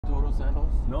Santos?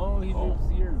 No, he lives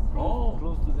here,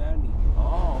 close to Danny.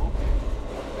 Oh, okay.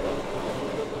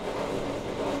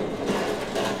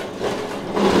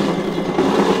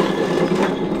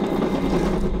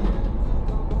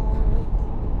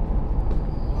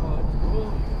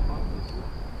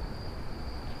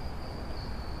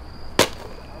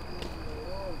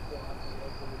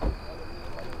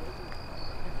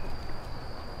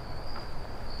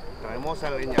 Traemos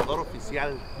al leñador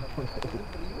oficial.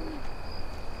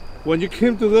 When you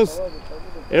came to those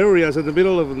areas in the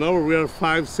middle of nowhere, we are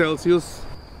 5 Celsius.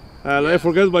 And I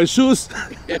forgot my shoes.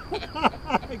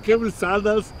 I came in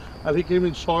sandals and he came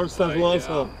in shorts as well.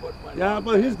 So yeah,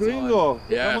 but he's gringo.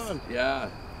 Yes, Come on. yeah.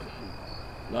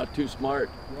 Not too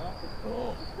smart. Yeah.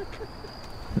 Oh.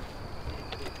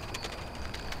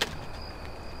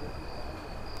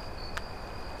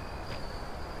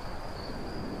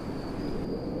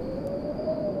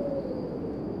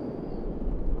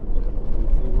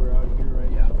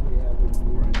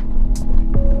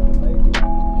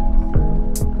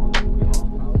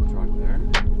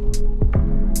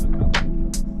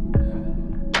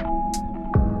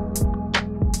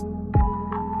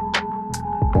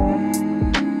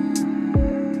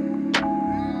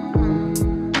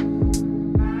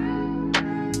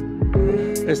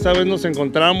 Esta vez nos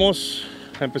encontramos,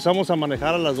 empezamos a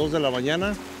manejar a las 2 de la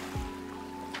mañana.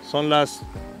 Son las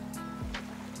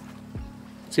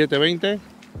 7:20.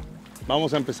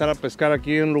 Vamos a empezar a pescar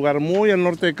aquí en un lugar muy al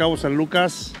norte de Cabo San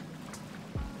Lucas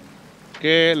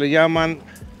que le llaman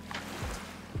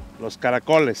Los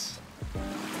Caracoles.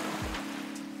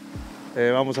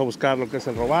 Vamos a buscar lo que es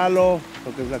el robalo,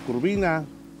 lo que es la curvina.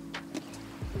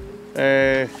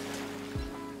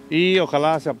 Y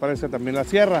ojalá se aparezca también la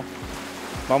sierra.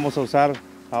 Vamos a usar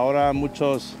ahora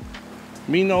muchos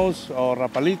minos o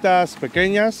rapalitas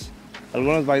pequeñas,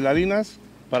 algunas bailarinas,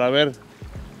 para ver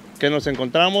qué nos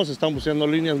encontramos. Estamos usando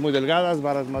líneas muy delgadas,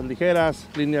 varas más ligeras,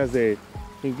 líneas de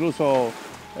incluso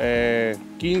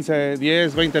 15,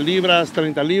 10, 20 libras,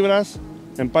 30 libras,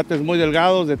 empates muy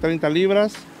delgados de 30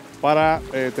 libras para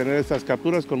tener estas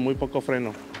capturas con muy poco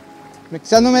freno.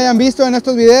 Quizás no me hayan visto en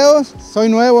estos videos, soy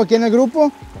nuevo aquí en el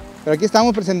grupo, pero aquí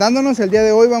estamos presentándonos. El día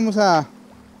de hoy vamos a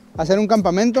hacer un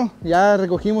campamento. Ya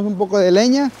recogimos un poco de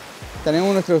leña,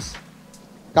 tenemos nuestros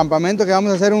campamentos que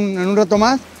vamos a hacer en un rato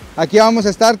más. Aquí vamos a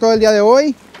estar todo el día de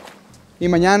hoy y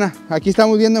mañana. Aquí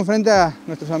estamos viendo enfrente a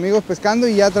nuestros amigos pescando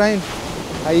y ya traen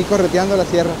ahí correteando las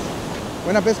sierras.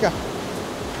 Buena pesca.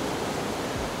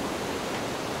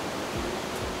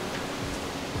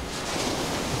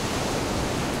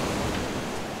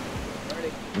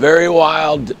 Very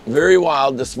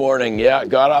wild this morning. Yeah,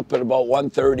 got up at about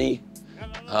 1:30.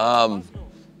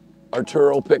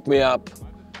 Arturo picked me up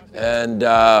and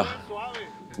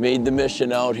made the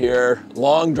mission out here.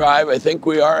 Long drive. I think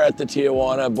we are at the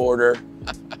Tijuana border.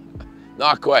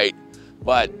 Not quite,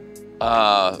 but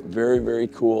very, very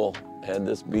cool. And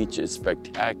this beach is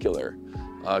spectacular.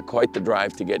 Quite the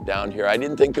drive to get down here. I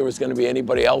didn't think there was going to be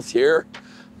anybody else here,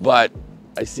 but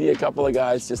I see a couple of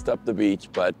guys just up the beach.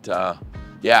 But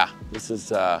yeah, this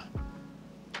is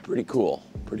pretty cool.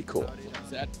 Pretty cool.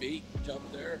 Is that bait jump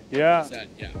there? Yeah. That,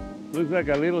 yeah. Looks like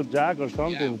a little jack or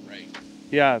something. Yeah, right.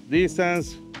 Yeah,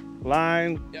 distance,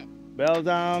 line, Yep. bell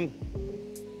down,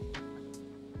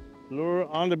 lure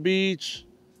on the beach.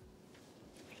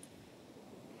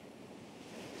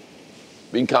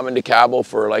 Been coming to CABO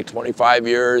for like 25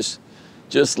 years.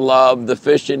 Just love the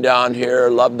fishing down here,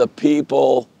 love the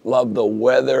people, love the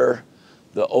weather.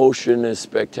 The ocean is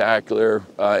spectacular.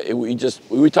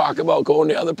 We talk about going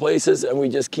to other places and we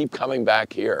just keep coming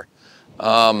back here.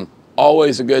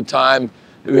 Always a good time.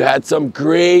 We had some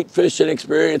great fishing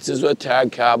experiences with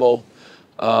Tag CABO.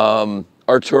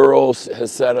 Arturo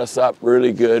has set us up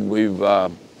really good.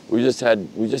 We just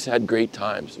had great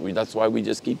times. That's why we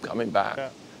just keep coming back. Yeah.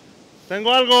 Tengo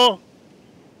algo.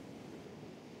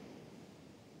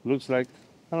 Looks like,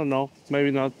 I don't know,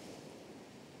 maybe not.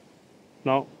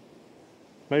 No.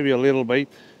 Maybe a little bait.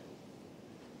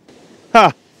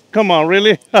 Ha! Come on,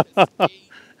 really?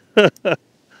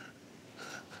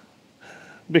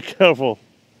 Be careful.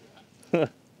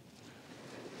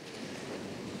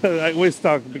 We're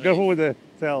stuck. Be careful with the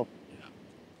tail.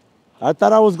 I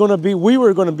thought we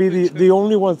were gonna be the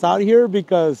only ones out here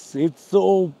because it's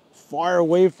so far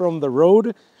away from the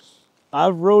road.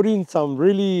 I've rode in some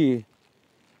really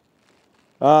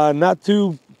not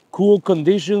too cool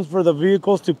conditions for the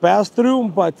vehicles to pass through,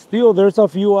 but still there's a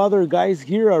few other guys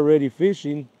here already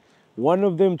fishing. One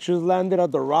of them just landed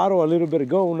at Dorado a little bit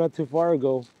ago, not too far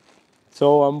ago.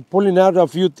 So I'm pulling out a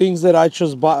few things that I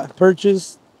just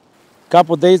purchased a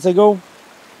couple days ago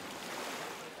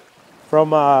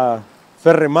from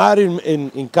Ferremar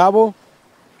in CABO,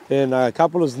 and a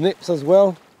couple of snips as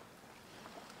well.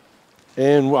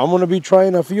 And I'm gonna be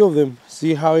trying a few of them,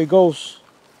 see how it goes.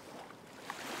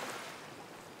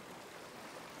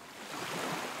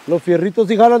 Los fierritos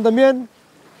sí jalan también.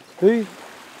 Sí.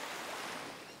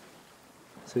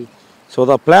 Sí. So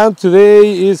the plan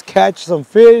today is catch some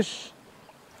fish,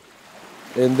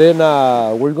 and then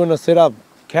we're gonna set up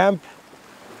camp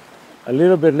a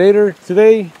little bit later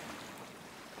today.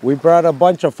 We brought a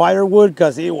bunch of firewood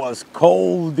because it was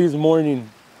cold this morning.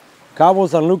 Cabo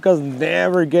San Lucas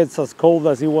never gets as cold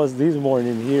as it was this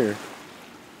morning here.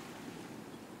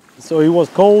 So it was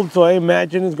cold, so I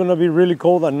imagine it's gonna be really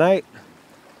cold at night.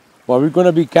 But we're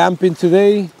gonna be camping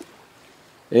today,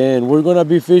 and we're gonna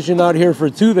be fishing out here for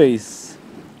 2 days.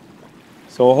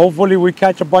 So hopefully we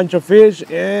catch a bunch of fish,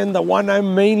 and the one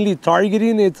I'm mainly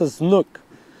targeting, it's a snook.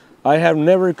 I have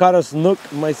never caught a snook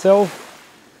myself,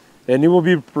 and it will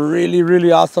be really,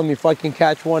 really awesome if I can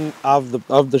catch one off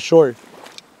the shore,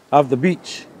 off the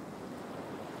beach.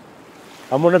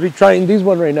 I'm gonna be trying this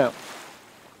one right now.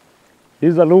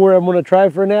 This is a lure I'm gonna try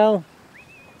for now.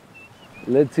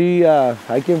 Let's see,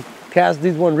 I can cast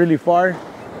this one really far.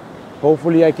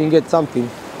 Hopefully I can get something.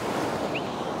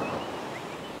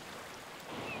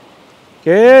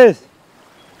 ¿Qué es?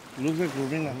 Luz de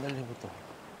turbina.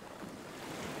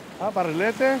 Ah,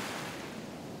 barrilete.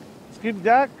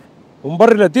 Skipjack. ¿Un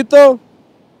barriletito?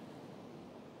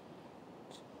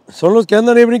 Son los que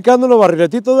andan ahí brincando los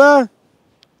barriletitos, ¿verdad?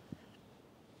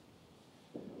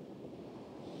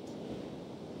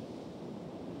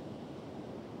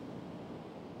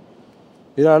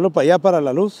 Mira, hazlo para allá, para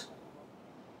la luz.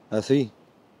 Así.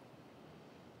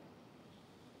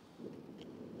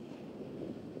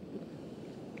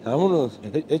 Vámonos.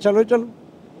 Échalo, échalo.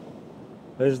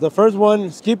 There's the first one,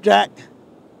 skipjack.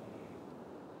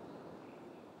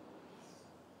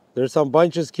 There's some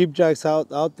bunch of skipjacks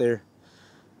out there.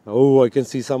 Oh, I can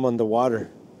see some on the water.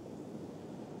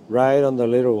 Right on the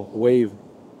little wave.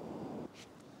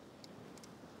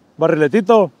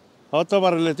 Barriletito. Otro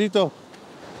barriletito.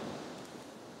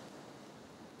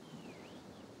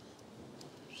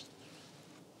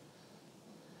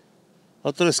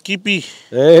 Otro skippy.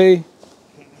 Hey.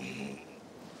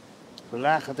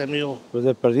 Relájate, amigo. Pues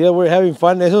de perdida, we're having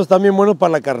fun. Esos están bien buenos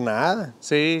para la carnada.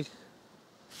 Sí.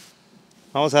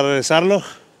 Vamos a regresarlo.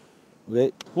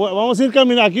 Okay. Vamos a ir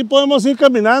caminando. Aquí podemos ir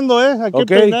caminando, ¿eh? Aquí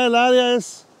Okay. peinar el área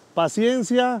es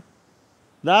paciencia.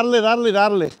 Darle, darle,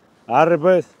 darle. Arre,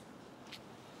 pues.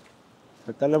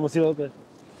 Acá le hemos ido, pues.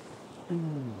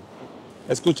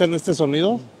 ¿Escuchan este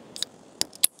sonido?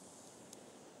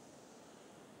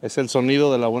 Es el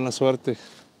sonido de la buena suerte.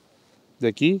 De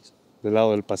aquí, del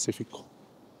lado del Pacífico.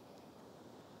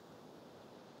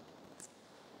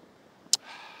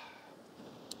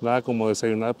 Nada como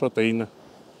desayunar proteína.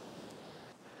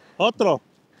 Otro.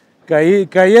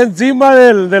 Caí encima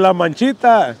de la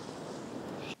manchita.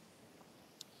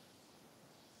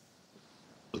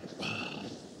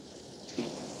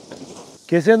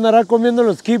 ¿Qué se andará comiendo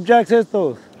los skipjacks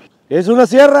estos? ¿Es una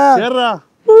sierra? Sierra.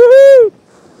 ¡Woohoo!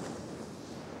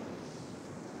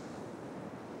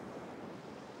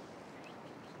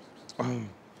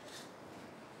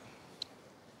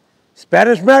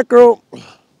 Spanish mackerel.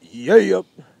 Yeah.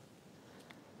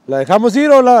 ¿La dejamos ir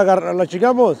o la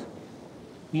chingamos?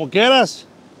 Como quieras.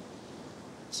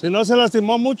 Si no se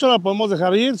lastimó mucho, la podemos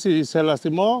dejar ir. Si se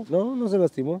lastimó, No, no se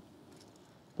lastimó.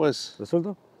 pues ¿La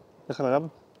suelto? déjala agarrar.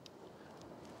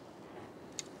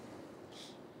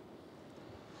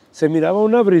 Se miraba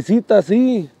una brisita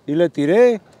así y le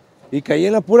tiré y caí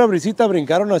en la pura brisita,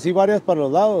 brincaron así varias para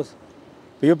los lados.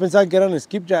 Y yo pensaba que eran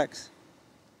skipjacks.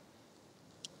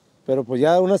 Pero pues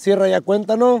ya una sierra ya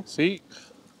cuenta, ¿no? Sí.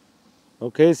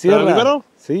 Ok, sierra. ¿Te la libero?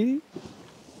 Sí.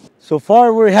 So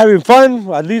far we're having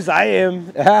fun, at least I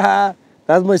am.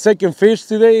 That's my second fish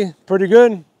today, pretty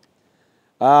good.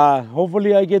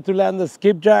 Hopefully I get to land a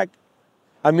skipjack.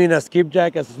 A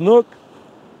skipjack, a snook,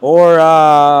 or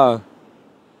a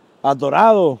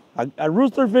dorado. A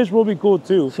rooster fish will be cool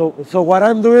too. So what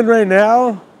I'm doing right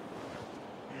now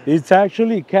is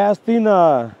actually casting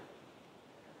a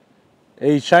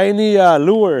shiny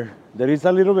lure that is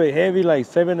a little bit heavy, like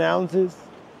 7 ounces.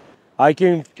 I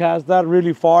can cast that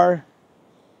really far,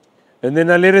 and then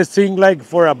I let it sink like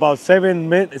for about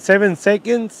 7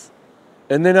 seconds,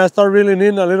 and then I start reeling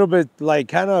in a little bit, like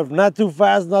kind of not too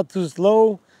fast, not too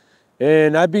slow,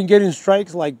 and I've been getting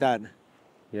strikes like that.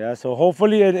 Yeah, so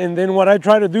hopefully, and then what I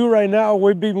try to do right now,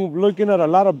 we've been looking at a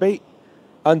lot of bait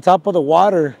on top of the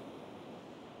water.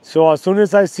 So as soon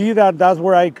as I see that, that's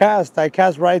where I cast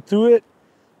right to it,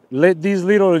 let these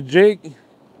little jig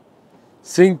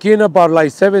sink in about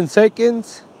like 7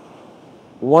 seconds.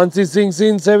 Once it sinks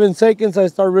in 7 seconds, I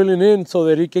start reeling in so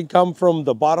that it can come from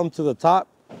the bottom to the top.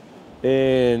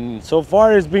 And so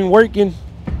far it's been working.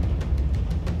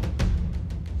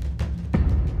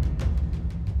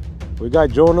 We got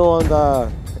Jono on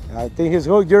the, I think he's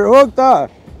hooked. You're hooked, huh?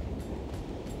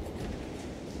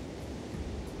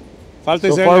 Falta So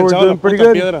ese far, we're enganchado doing la pretty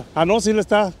puta good. piedra. Ah, no, sí le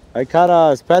está. I caught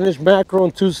a Spanish mackerel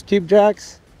and 2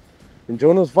 skipjacks. And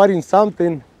Jono's fighting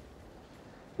something.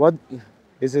 What?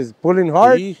 Is it pulling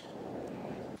hard? Sí.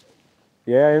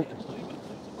 Yeah.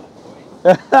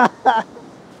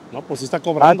 No, pues sí está I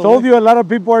cobrando. told you a lot of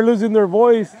people are losing their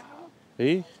voice.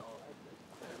 Sí.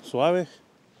 Suave.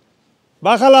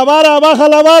 Baja la vara, baja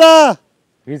la vara.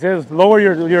 He says, lower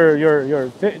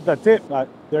the tip.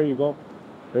 There you go.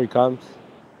 There he comes.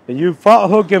 And you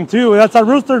hook him too. That's a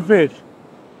rooster fish.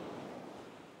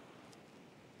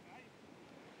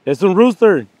 It's a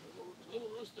rooster.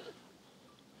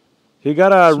 He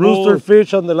got a rooster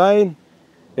fish on the line.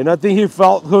 And I think he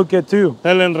hook it too.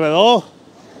 Se le enredó.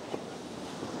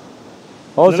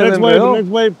 Oh, The se next le wave, enredó. the next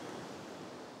wave.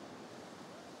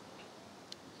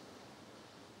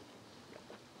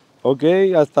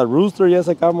 Okay, hasta rooster ya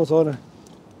sacamos ahora.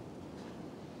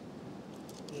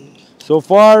 So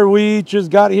far, we just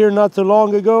got here not too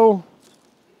long ago.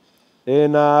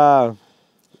 And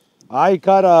I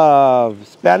caught a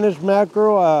Spanish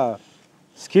mackerel, a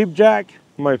skipjack.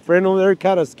 My friend over there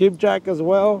caught a skipjack as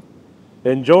well.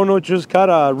 And Jono just caught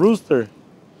a rooster.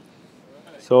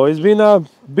 So it's been a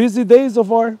busy day so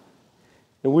far.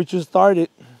 And we just started.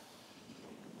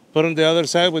 Put on the other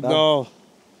side with no,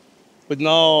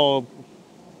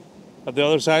 at the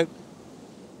other side.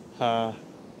 Grab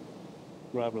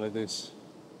like this.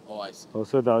 Oh, I see. Oh,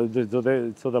 so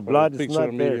the blood is Picture not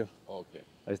in there. medio. Okay.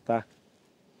 Ahí está.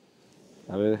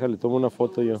 A ver, déjale, tomo una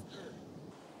foto yo.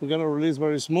 We're gonna release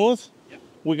very smooth.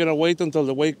 We're gonna wait until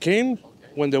the wave came.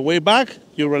 When the wave back,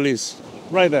 you release.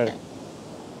 Right there.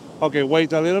 Okay,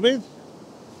 wait a little bit.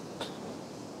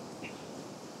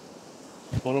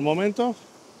 Un momento.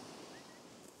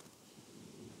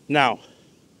 Now.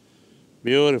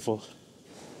 Beautiful.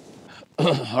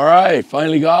 All right,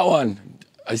 finally got one.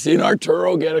 I seen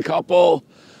Arturo get a couple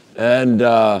and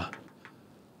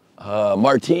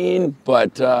Martine,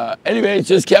 but anyways,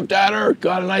 just kept at her.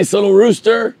 Got a nice little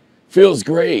rooster. Feels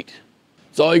great.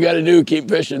 It's all you got to do, keep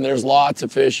fishing. There's lots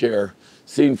of fish here.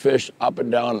 Seen fish up and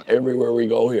down everywhere we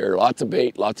go here. Lots of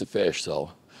bait, lots of fish.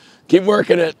 So keep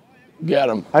working it. Get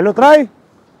them. Ahí lo trae.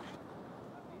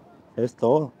 Es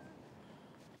todo.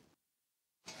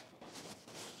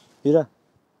 Mira.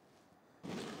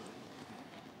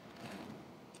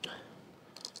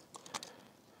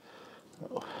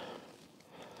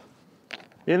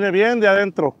 Viene bien de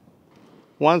adentro.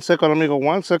 1 second, amigo.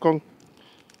 1 second.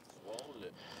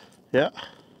 Yeah.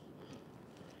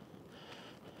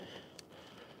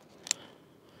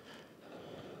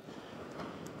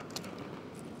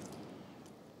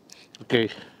 Okay.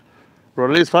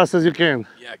 Release fast as you can.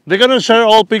 Yeah. They're gonna share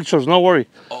all pictures, no worry.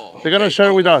 Oh, They're gonna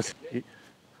share with us.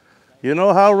 You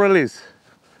know how release.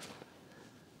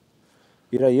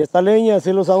 Mira, y esta leña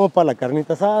sí lo usamos para la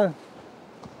carnita asada.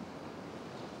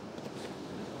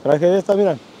 Traje de esta,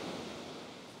 mira.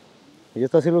 Y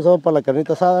esta sí lo usamos para la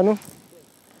carnita asada, ¿no?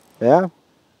 ¿Ya?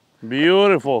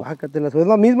 Beautiful. Bájatela, es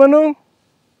la misma, ¿no?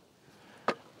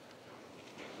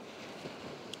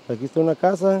 Aquí está una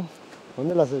casa.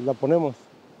 ¿Dónde la ponemos?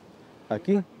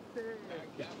 Aquí.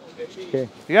 ¿Qué?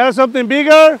 You got something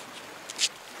bigger?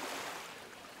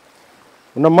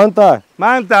 Una manta.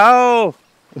 Manta, oh.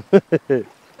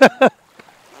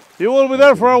 You will be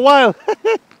there for a while.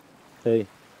 Sí.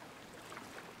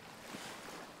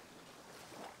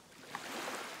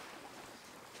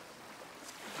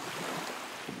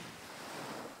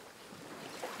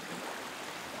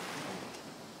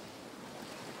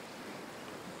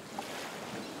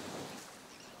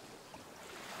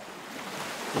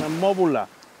 Una móbula.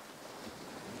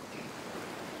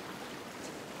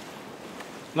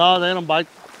 No, they don't bite.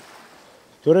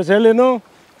 ¿Tú eres L, no?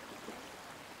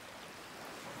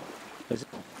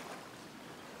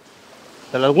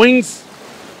 De las wings.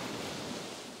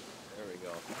 there we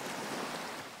go.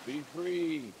 Be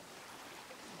free.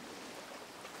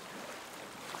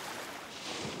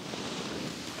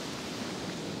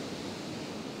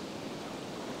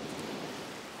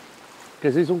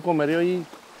 Que se hizo un comerío ahí.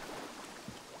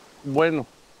 Bueno.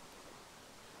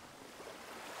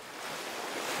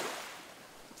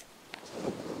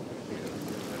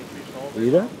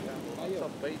 Mira.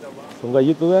 Son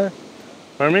gallitos, ¿verdad?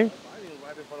 Pardon me?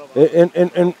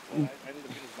 And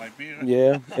experience.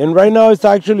 Yeah, and right now it's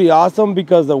actually awesome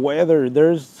because the weather,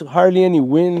 there's hardly any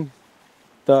wind.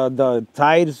 The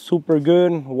tide is super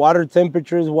good. Water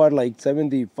temperature is what, like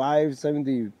 75,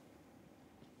 70,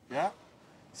 Yeah.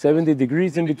 70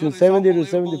 degrees, in between It's 70 to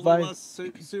unbelievable. It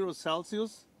 75. was 0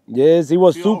 Celsius. Yes, it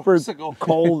was Few super hours ago.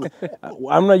 cold.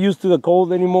 I'm not used to the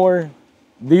cold anymore.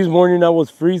 This morning I was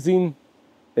freezing,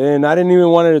 and I didn't even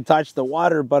want to touch the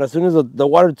water. But as soon as the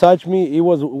water touched me,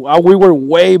 we were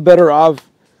way better off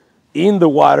in the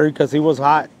water because it was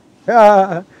hot.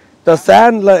 The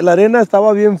sand, la arena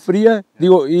estaba bien fría,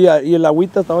 digo, y el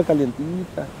agüita estaba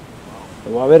calientita.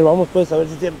 A ver, vamos pues, a ver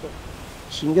si es cierto.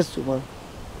 Chingue su madre.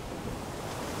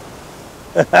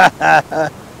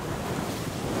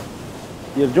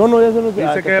 Y el Jono ya se nos...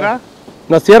 ¿Dice que era?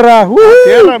 Una sierra.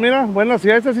 Sierra, mira. Buena, sí,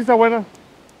 esta sí está buena.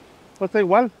 Pues está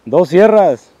igual. Dos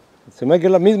sierras. Se me ve que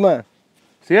es la misma.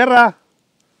 Sierra.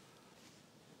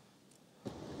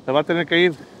 Se va a tener que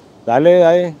ir. Dale,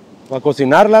 ahí. Para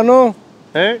cocinarla, ¿no?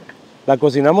 La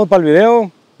cocinamos para el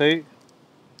video. Sí.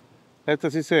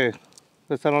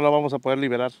 Esta no la vamos a poder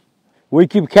liberar. We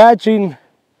keep catching.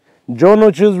 Jono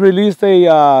just released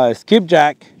a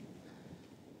skipjack.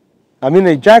 I mean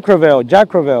a jack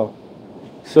crevalle.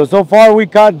 So far we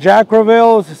caught jack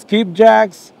crevalles,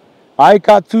 skipjacks. I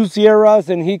caught 2 sierras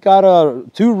and he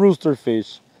caught 2 rooster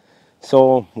fish.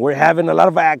 So we're having a lot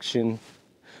of action.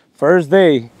 First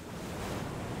day.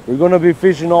 We're gonna be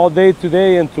fishing all day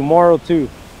today and tomorrow too.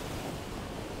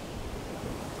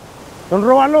 ¿Son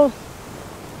robalos?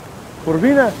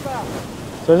 Curvina.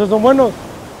 So esos son buenos.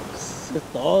 Eso es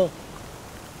todo.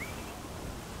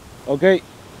 Okay.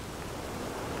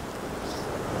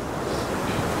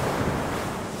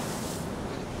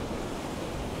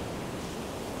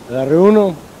 Agarré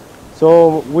uno.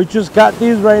 So we just got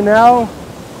these right now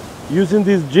using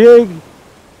this jig.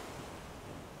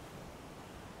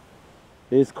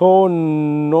 It's called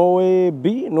Noe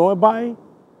Bai,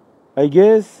 I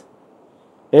guess.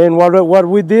 And what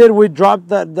we did, we dropped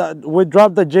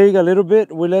the jig a little bit.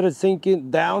 We let it sink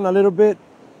down a little bit.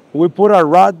 We put our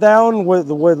rod down with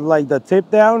like the tip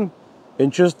down,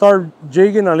 and just start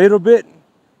jigging a little bit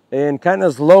and kind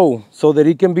of slow so that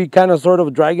it can be kind of sort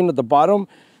of dragging at the bottom.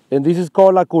 And this is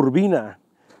called la curvina.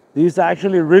 This is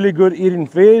actually really good eating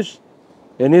fish,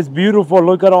 and it's beautiful.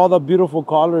 Look at all the beautiful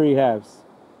color he has.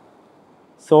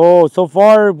 So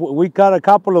far we caught a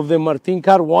couple of them. Martin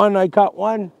caught one, I caught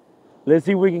one. Let's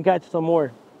see if we can catch some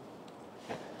more.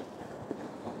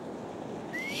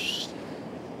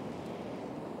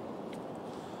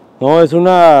 No, es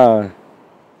una...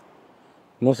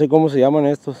 No sé cómo se llaman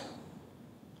estos.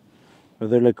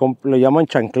 Le llaman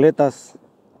chancletas.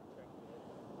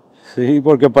 Sí,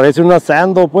 porque parece una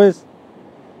sando, pues.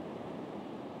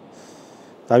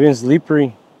 Está bien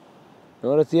slippery.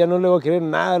 Ahora sí ya no le voy a querer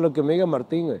nada de lo que me diga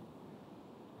Martín, güey.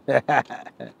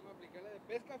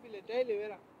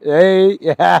 Hey.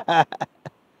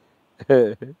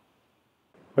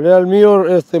 ¿Cuál era el mío,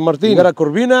 Martín? ¿Era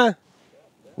curvina?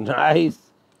 Nice.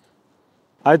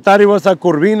 I thought it was a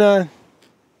curvina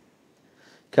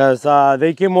because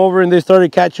they came over and they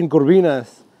started catching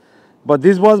curvinas. But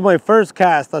this was my first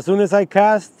cast. As soon as I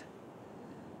cast,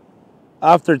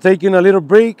 after taking a little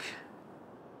break,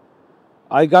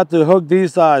 I got to hook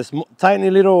this tiny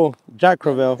little jack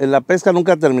crevalle. En la pesca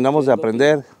nunca terminamos de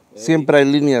aprender. Siempre hay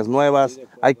líneas nuevas,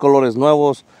 hay colores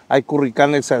nuevos, hay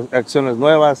curricanes, acciones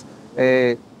nuevas.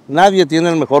 Nadie tiene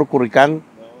el mejor curricán,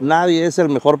 nadie es el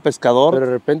mejor pescador. Pero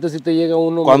de repente si te llega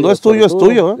uno... Cuando es tuyo, es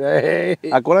tuyo.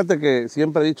 Acuérdate que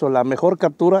siempre he dicho, la mejor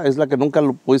captura es la que nunca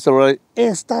lo pudiste lograr.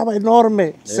 Estaba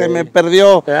enorme, se me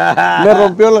perdió, me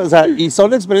rompió. O sea, y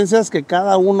son experiencias que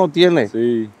cada uno tiene.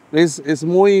 Sí. Es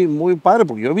muy, muy padre,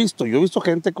 porque yo he visto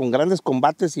gente con grandes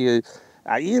combates y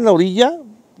ahí en la orilla,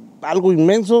 algo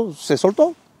inmenso, se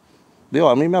soltó. Digo,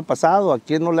 a mí me ha pasado, ¿a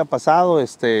quién no le ha pasado?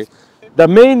 The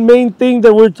main thing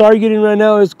that we're targeting right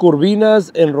now is curvinas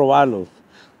and robalos.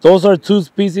 Those are 2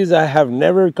 species I have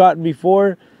never caught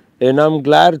before, and I'm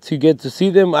glad to get to see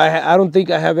them. I don't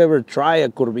think I have ever tried a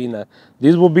curvina.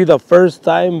 This will be the first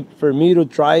time for me to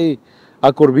try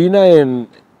a curvina,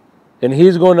 and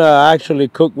he's gonna actually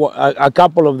cook a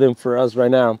couple of them for us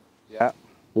right now. Yeah,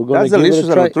 that's delicious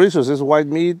and nutritious. It's white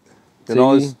meat. You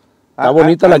know, está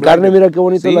bonita la carne, mira qué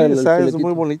bonita sí, la es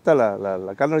muy bonita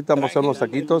la carne. Ahorita vamos a hacer unos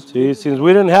taquitos. Sí, since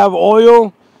we didn't have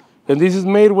oil, and this is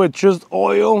made with just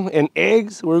oil and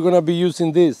eggs, we're gonna be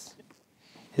using this.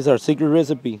 It's our secret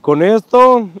recipe. Con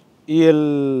esto y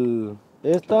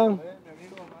esta,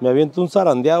 me aviento un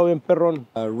zarandeado bien perrón.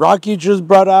 Rocky just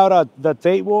brought out the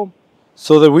table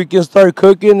so that we can start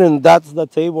cooking, and that's the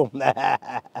table.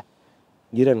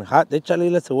 Miren, échale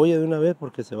la cebolla de una vez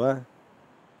porque se va.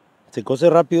 Se cose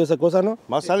rápido esa cosa, ¿no?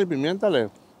 Más sal y pimienta, le.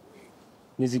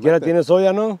 Ni siquiera tiene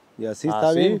soya, ¿no? Y así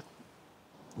está bien.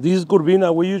 This is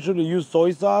Curvina. We usually use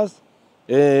soy sauce.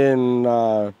 And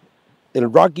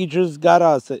Rocky just got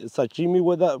a sashimi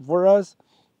with that for us.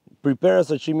 Prepare a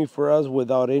sashimi for us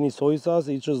without any soy sauce.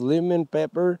 It's just lemon,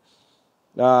 pepper,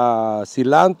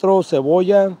 cilantro,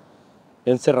 cebolla,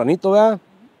 and serranito, ¿verdad?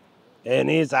 And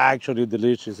it's actually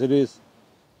delicious. It is.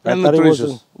 And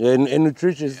nutritious. And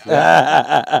nutritious.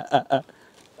 Estaba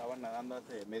nadando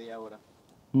hace media hora.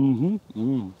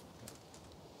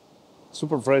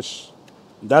 Super fresh.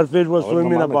 That fish was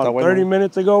swimming about 30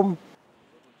 minutes ago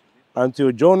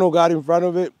until Jono got in front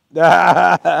of it.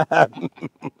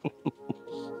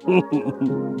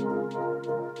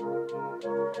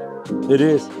 It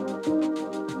is.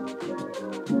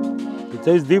 It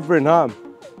tastes different, huh?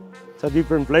 It's a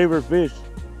different flavor fish.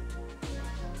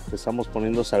 Estamos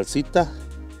poniendo salsita.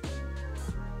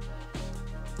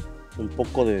 Un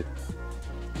poco de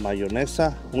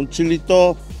mayonesa. Un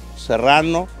chilito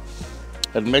serrano.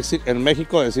 En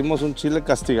México decimos un chile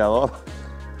castigador.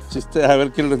 Chiste, a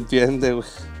ver quién lo entiende, güey.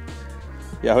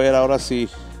 Y a ver, ahora sí.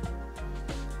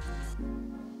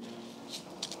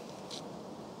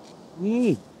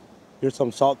 Here's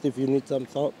some salt if you need some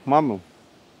salt. Mamo.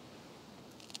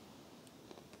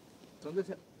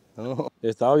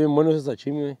 Estaba bien bueno ese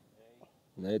sashimi, güey.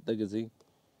 Neta que sí.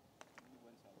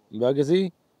 ¿Verdad que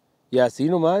sí? Y así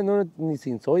nomás, no, ni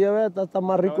sin soya, ¿verdad? Está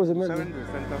más rico ese mes.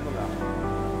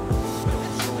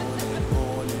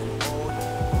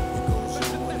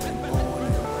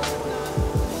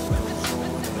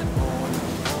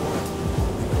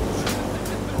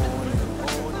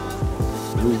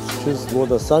 Well,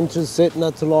 the sun just set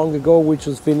not too long ago. We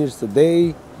just finished the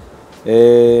day.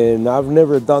 And I've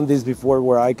never done this before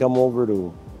where I come over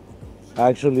to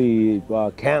actually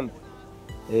camp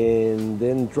and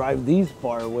then drive this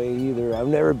far away either. I've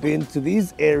never been to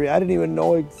this area. I didn't even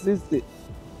know it existed.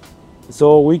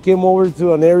 So we came over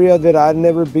to an area that I'd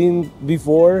never been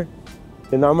before.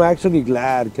 And I'm actually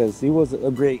glad because it was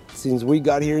a great, since we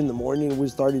got here in the morning, we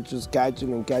started just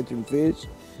catching fish.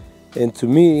 And to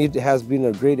me, it has been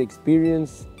a great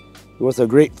experience. It was a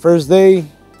great first day.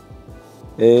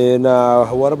 And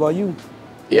what about you?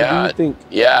 Yeah, what do you think?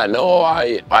 Yeah, no,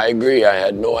 I agree. I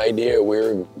had no idea we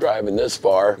were driving this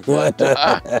far, but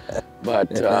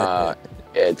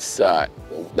it's that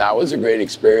was a great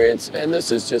experience, and this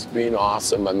has just been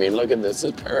awesome. I mean, look at this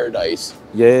is paradise.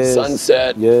 Yes.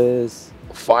 Sunset. Yes.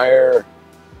 Fire.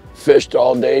 Fished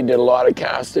all day. Did a lot of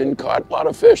casting. Caught a lot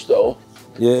of fish though.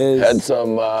 Yes. Had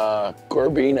some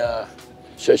Corvina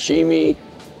sashimi.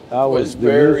 That was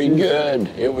very good.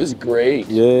 It was great.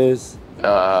 Yes.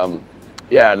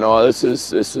 Yeah, no, this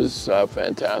is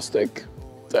fantastic.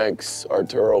 Thanks,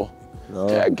 Arturo.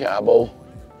 Tag CABO.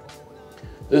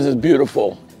 This is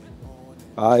beautiful.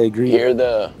 I agree. Hear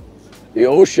the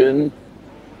ocean,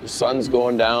 the sun's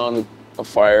going down, a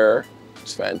fire.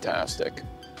 It's fantastic.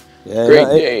 Yeah, great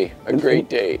day. A great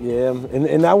day. Yeah,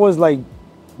 and I was like,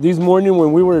 this morning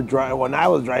when we were when I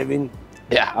was driving.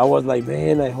 Yeah. I was like,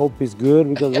 man, I hope it's good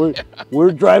because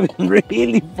we're driving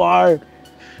really far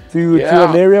to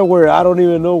an area where I don't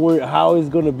even know how it's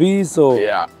gonna be. So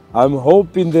yeah. I'm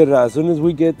hoping that as soon as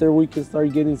we get there, we can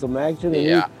start getting some action.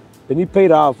 And and it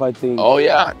paid off, I think. Oh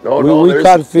yeah, we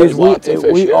caught fish.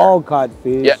 We all caught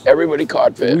fish. Yeah, everybody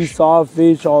caught fish. We saw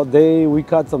fish all day. We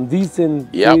caught some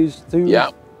decent fish too.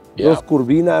 Yeah. Those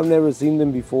Curvina, I've never seen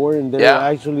them before, and they're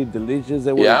actually delicious.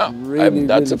 They were really,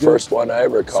 that's really the first one I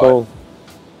ever caught.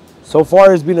 So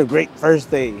far, it's been a great first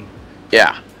day.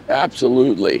 Yeah,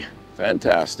 absolutely.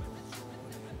 Fantastic.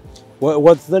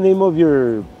 What's the name of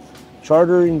your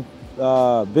chartering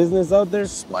business out there?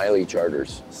 Smiley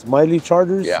Charters. Smiley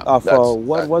Charters? Yeah.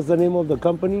 What's the name of the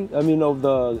company? I mean, of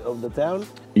the town?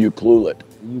 Ucluelet.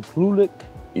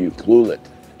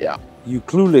 Yeah.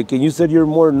 Ucluelet. And you said you're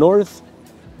more north?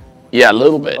 Yeah, a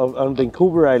little bit. On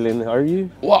Vancouver Island, are you?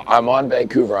 Well, I'm on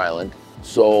Vancouver Island.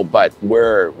 So, but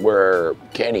where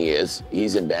Kenny is,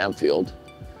 he's in Banfield.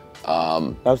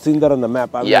 I've seen that on the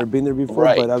map. I've never been there before,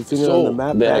 but I've seen it on the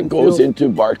map. Then it goes into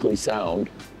Barkley Sound.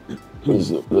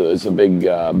 It's a big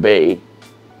bay.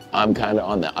 I'm kind of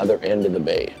on the other end of the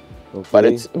bay, but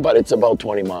it's about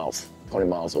 20 miles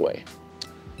away.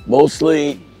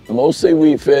 Mostly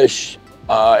we fish.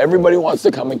 Everybody wants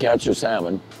to come and catch their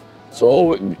salmon,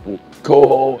 so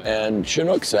coho and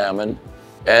Chinook salmon.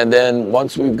 And then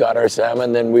once we've got our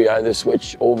salmon, then we either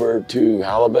switch over to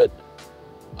halibut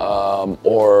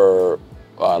or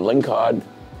lingcod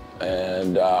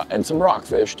and some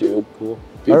rockfish too. Cool.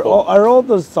 Are all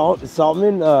the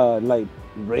salmon like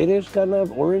reddish, kind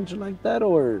of orange like that,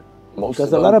 or Most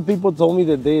Because a lot of people told me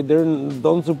that they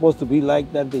don't supposed to be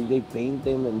like that. They paint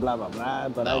them and blah blah blah.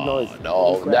 But I know it's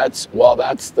no. crap.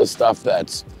 That's the stuff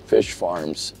that's fish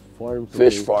farms. Farms,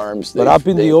 Fish okay. farms. But up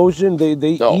in the ocean, they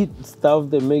No. eat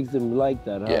stuff that makes them like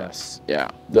that, huh? Yes, yeah.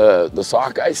 The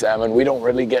sockeye salmon, we don't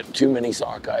really get too many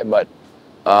sockeye, but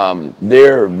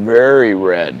they're very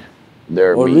red.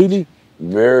 They're Oh, really?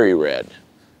 Very red.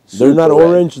 They're not Super red.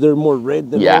 orange. They're more red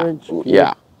than orange.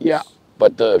 Yeah.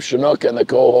 But the Chinook and the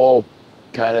coho,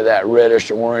 kind of that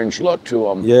reddish orange look to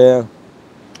them. Yeah.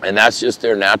 And that's just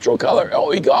their natural color. Oh,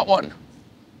 we got one.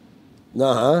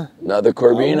 Uh-huh. Another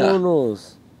Corvina.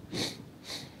 Vámonos.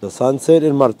 The sunset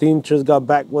and Martin just got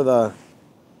back with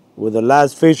the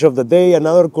last fish of the day,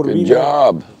 another Corvina. Good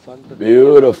job.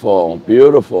 Beautiful,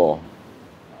 beautiful.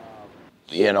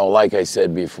 You know, like I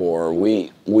said before,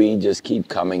 we just keep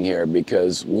coming here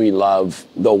because we love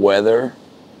the weather,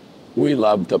 we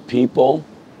love the people,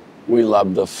 we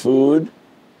love the food,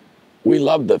 we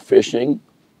love the fishing.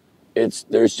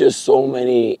 There's just so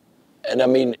many, and I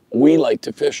mean, we like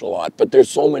to fish a lot, but there's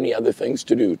so many other things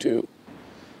to do too.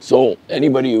 So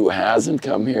anybody who hasn't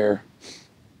come here,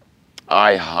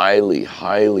 I highly,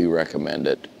 highly recommend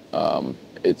it.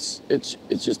 It's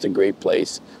just a great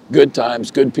place. Good times,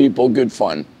 good people, good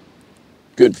fun,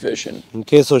 good fishing.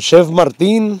 Okay, so Chef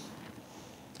Martin,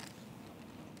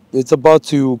 it's about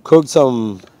to cook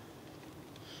some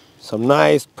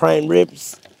nice prime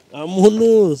ribs.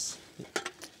 Vámonos.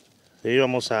 Sí,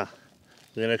 vamos a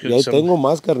tener que Y ahí tengo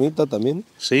más carnita también.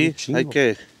 Sí, Un hay chingo.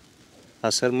 que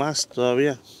hacer más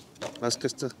todavía. Más que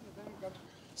esto.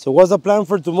 So what's the plan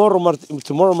for tomorrow,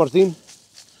 Martin?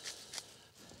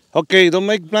 Okay, don't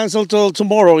make plans until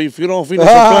tomorrow if you don't finish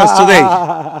your plans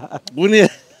today. We need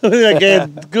to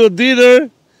get good dinner,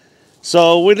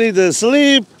 so we need to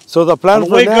sleep. So the plan And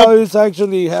for wake now up. is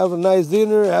actually have a nice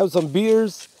dinner, have some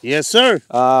beers, Yes, sir.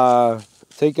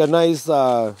 take a nice,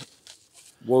 well,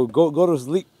 go to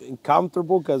sleep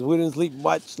comfortable because we didn't sleep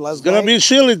much last It's gonna night. be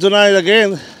chilly tonight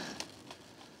again.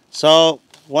 So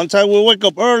one time we wake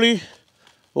up early,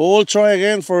 we'll try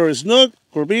again for snook,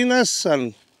 corvinas,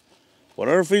 and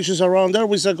whatever fish is around there.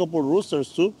 We saw a couple roosters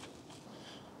too.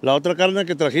 La otra carne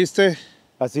que trajiste,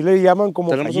 Así le llaman como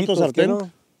tenemos otro callitos, ¿qué sartén.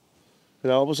 no?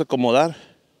 La vamos a acomodar.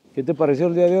 ¿Qué te pareció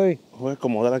el día de hoy? Voy a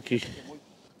acomodar aquí.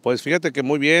 Pues fíjate que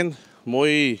muy bien,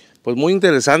 muy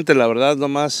interesante, la verdad.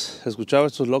 Nomás escuchaba a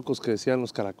estos locos que decían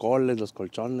los caracoles, los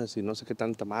colchones y no sé qué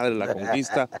tanta madre, la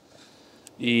conquista.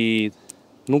 Y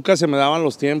nunca se me daban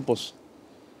los tiempos.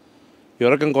 Y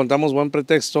ahora que encontramos buen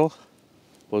pretexto,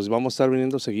 pues vamos a estar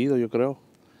viniendo seguido, yo creo,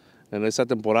 en esta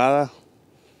temporada.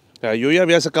 Yo ya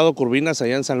había sacado curvinas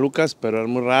allá en San Lucas, pero eran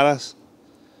muy raras.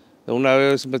 Una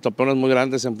vez me topé unas muy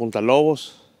grandes en Punta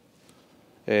Lobos.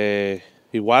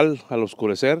 Igual al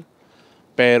oscurecer,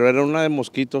 pero era una de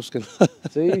mosquitos que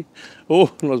Sí.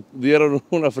 nos dieron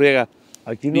una friega.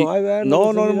 Aquí no hay, ¿verdad? No, se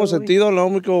hemos mira hoy. sentido, lo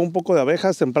único un poco de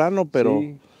abejas temprano, pero,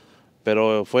 Sí.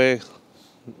 pero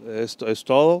esto es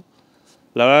todo.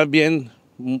 La verdad, bien,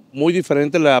 muy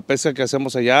diferente la pesca que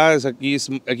hacemos allá. Aquí es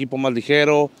equipo más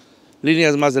ligero,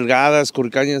 líneas más delgadas,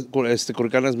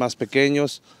 curricanes más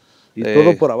pequeños. Y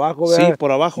todo por abajo, ¿verdad? Sí,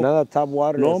 por abajo. Nada top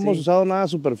water. No así. hemos usado nada de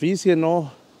superficie,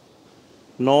 no,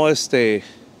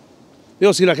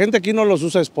 digo, si la gente aquí no los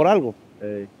usa es por algo.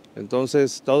 Ey,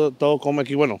 Entonces, todo come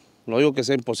aquí. Bueno, no digo que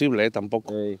sea imposible,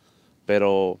 tampoco. ey.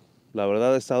 Pero la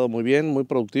verdad ha estado muy bien, muy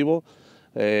productivo.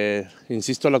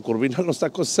 Insisto, la curvina, los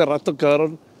tacos hace rato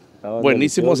quedaron Estaban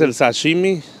buenísimos. deliciosos. El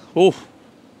sashimi,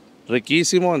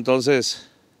 riquísimo. Entonces,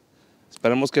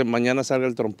 esperemos que mañana salga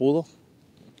el trompudo,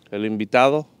 el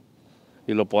invitado,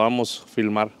 y lo podamos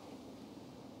filmar.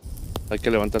 Hay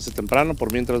que levantarse temprano,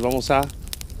 por mientras vamos a...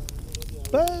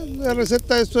 La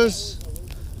receta, esto es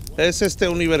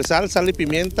universal, sal y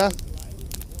pimienta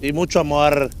y mucho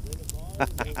amor.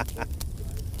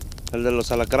 El de los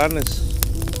alacranes.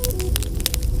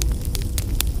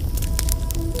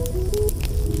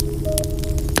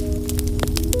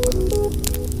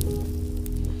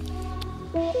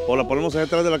 O la ponemos ahí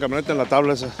atrás de la camioneta en la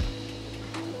tabla esa.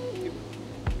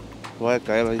 Voy a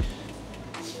caer ahí.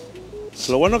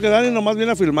 Lo bueno que Dani nomás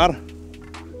viene a filmar.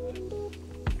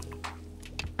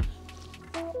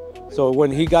 So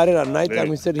when he got it at nighttime,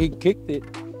 Yeah. he said he kicked it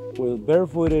with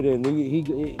barefooted and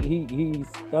he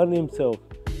stunned himself.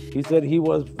 He said he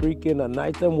was freaking at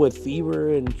nighttime with fever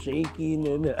and shaking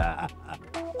and